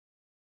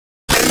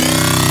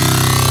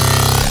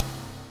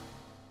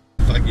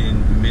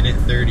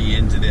30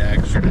 into the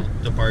actual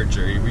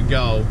departure. Here we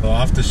go.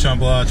 Off to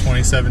Shambhala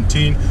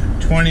 2017,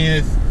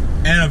 20th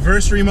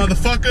anniversary,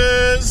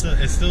 motherfuckers!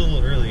 It's still a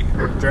little early.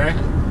 Dre,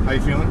 how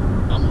you feeling?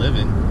 I'm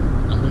living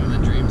the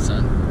dream,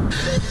 son.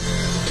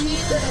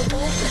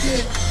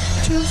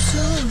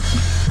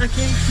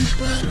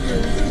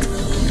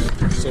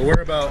 So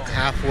we're about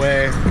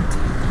halfway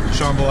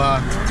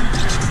Shambhala,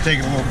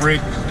 taking a little break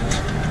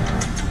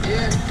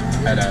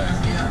at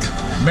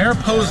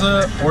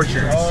Mariposa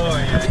Orchard. Oh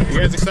yeah. You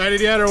guys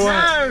excited yet or what?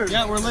 No!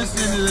 Yeah, we're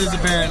listening to this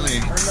apparently.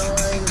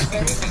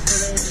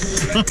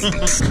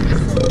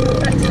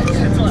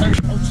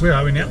 Where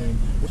are we now?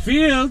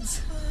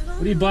 Fields?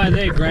 What do you buy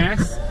there,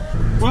 grass?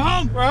 We're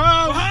home! We're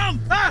home! We're home!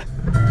 Ah!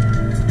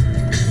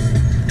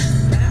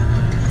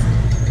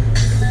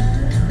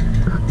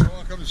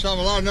 Welcome to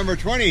Shambhala number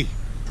 20.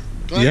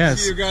 Glad Yes.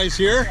 to see you guys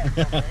here.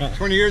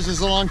 20 years is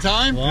a long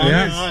time.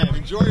 Yes.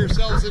 Enjoy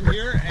yourselves in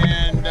here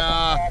and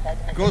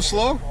go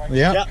slow.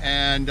 Yeah.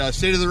 And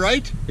stay to the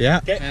right.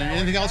 Yeah. And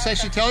anything else I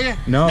should tell you?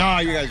 No. No,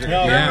 you guys are good.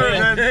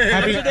 Yeah.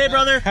 Happy day,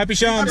 brother. Happy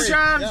Shams.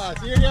 Yeah,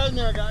 see you guys in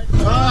there, guys.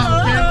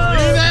 Oh,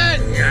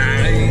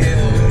 can't believe it!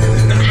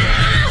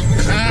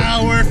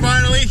 Ah, we're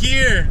finally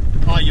here.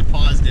 Oh, you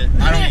paused it.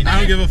 I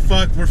don't give a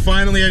fuck. We're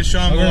finally at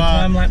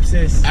Shambhala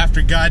lapses.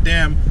 after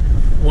goddamn,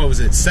 what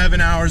was it,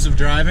 7 hours of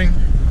driving?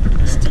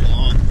 It's too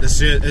long. This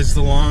shit is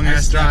the long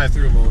ass drive.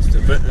 Through most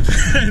of it.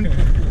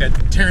 But yeah,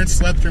 Terrence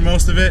slept through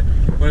most of it,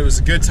 but it was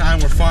a good time.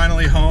 We're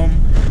finally home.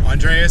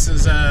 Andreas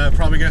is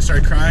probably gonna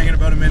start crying in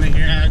about a minute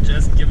here. Yeah,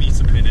 just give me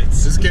some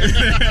minutes. Just kidding.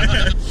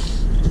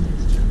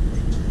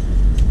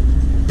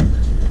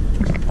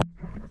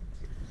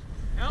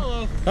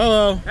 Hello.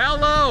 Hello.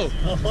 Hello.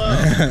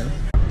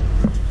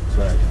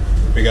 Hello.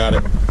 We got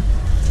it.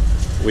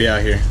 We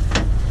out here.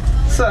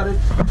 Excited.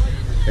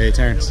 Hey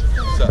Terrence.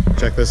 What's up?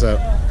 Check this out.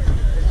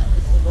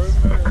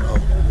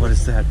 What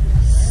is that?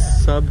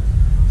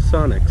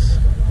 Subsonics.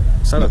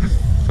 Son of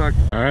fuck.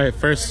 All right,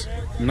 first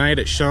night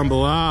at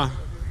Shambhala.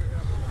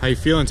 How you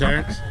feeling,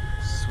 Terrence?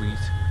 Sweet.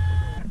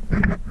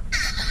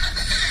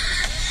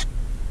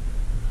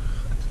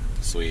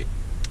 Sweet.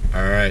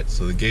 All right,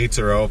 so the gates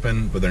are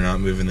open, but they're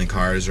not moving the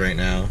cars right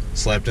now.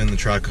 Slept in the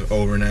truck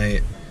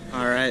overnight.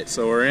 All right,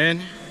 so we're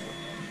in.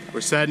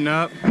 We're setting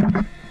up.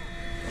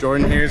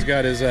 Jordan here's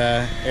got his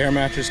air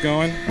mattress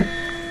going.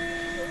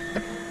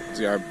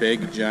 See our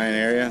big, giant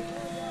area.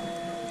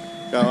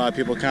 Got a lot of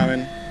people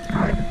coming.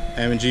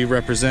 M&G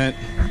represent.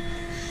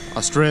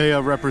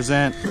 Australia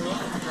represent.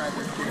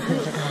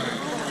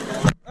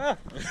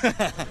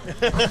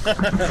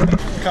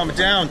 Calm it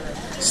down,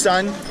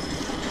 son.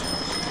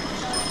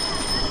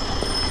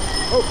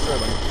 Oh, sorry.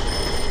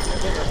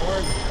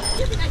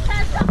 I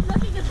can't stop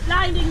looking, it's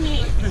blinding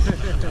me.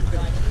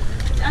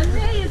 It's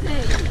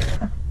amazing.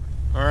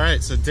 All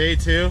right, so day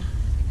 2.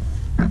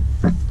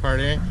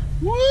 Partying.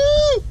 Woo!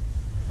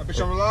 Happy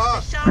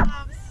Shambhala.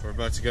 We're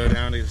about to go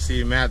down to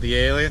see Matt the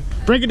alien.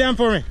 Break it down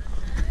for me.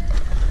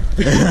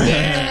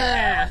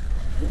 Yeah!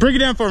 Break it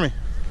down for me.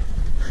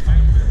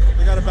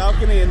 They got a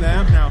balcony in the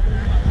amp now.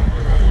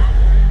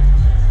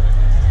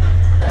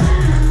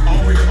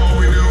 All we do,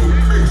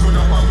 make sure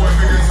that my boy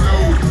niggas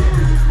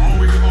know. All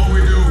we do.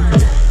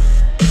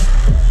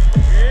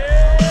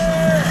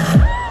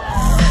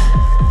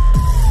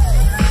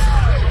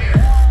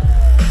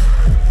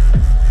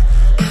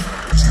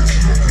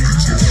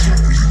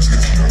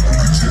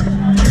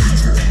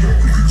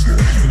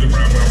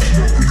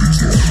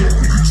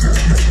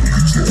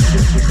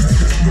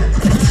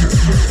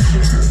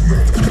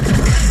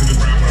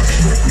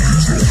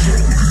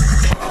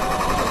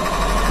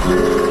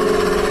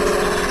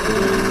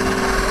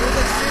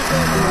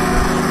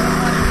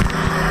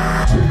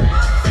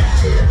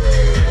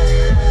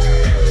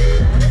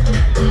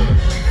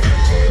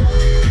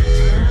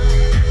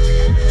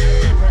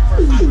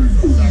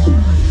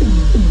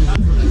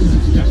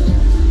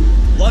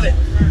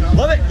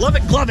 Love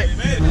it, glove it.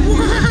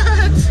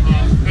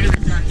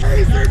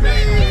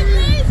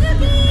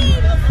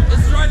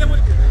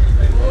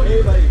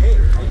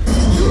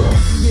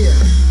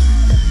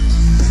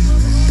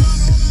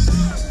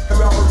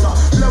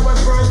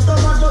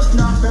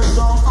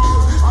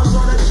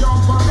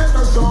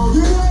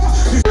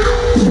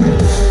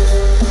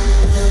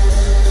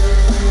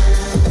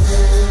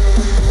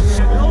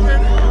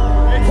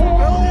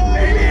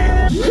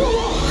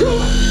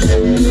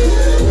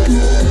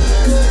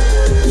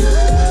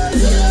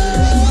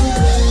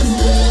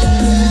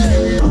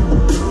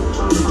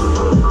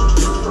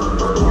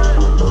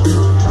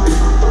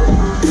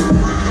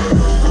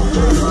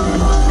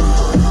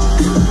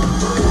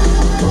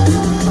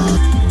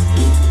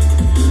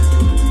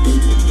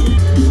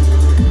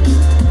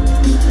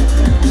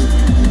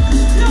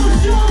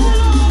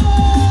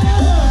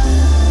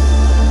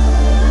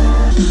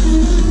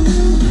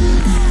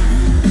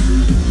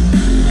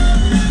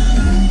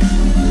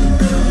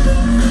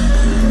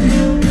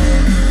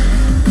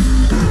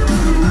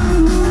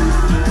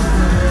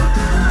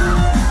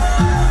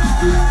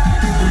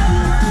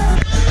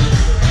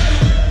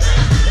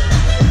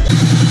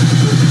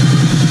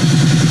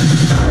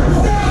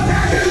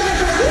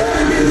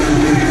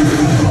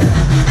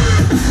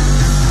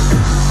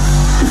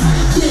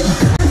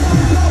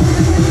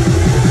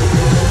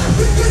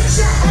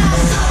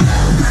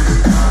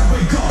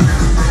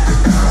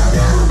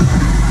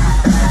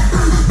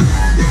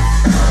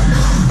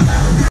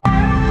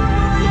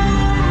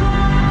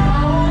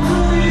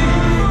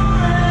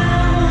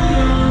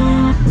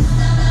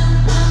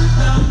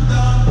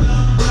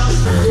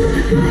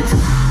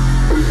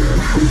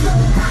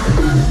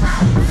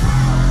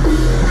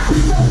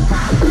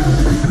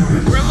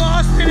 We're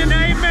lost in a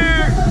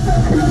nightmare.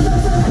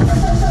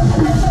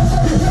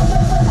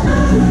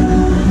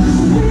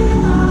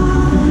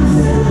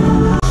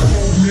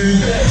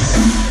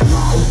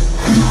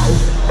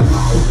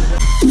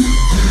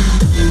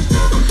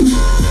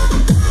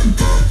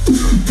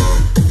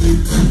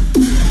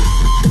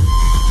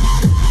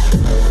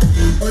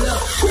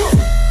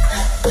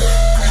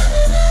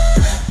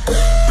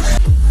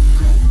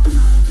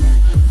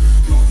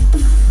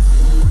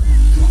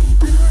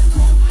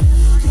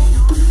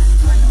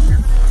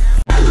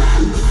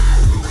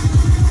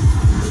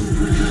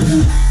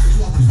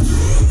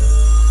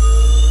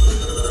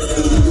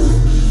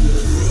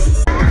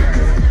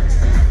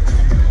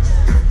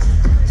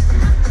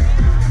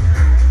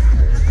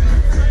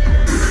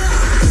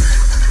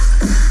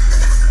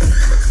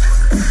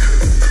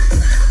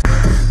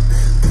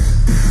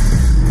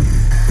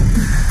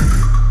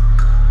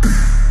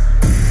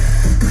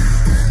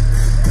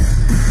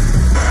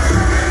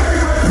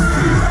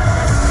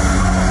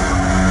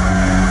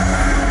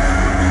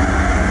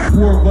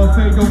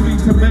 Buffet don't need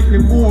to make it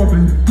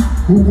morbid.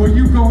 But when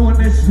you go on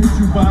that shit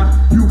you buy,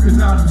 you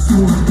cannot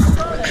absorb it.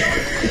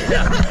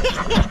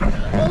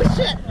 Oh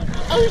shit!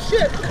 Oh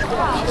shit!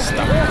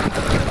 Stop.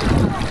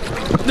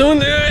 Don't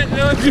do it.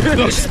 Don't do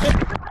it.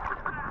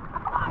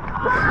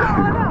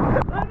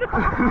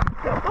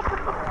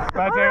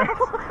 Right there.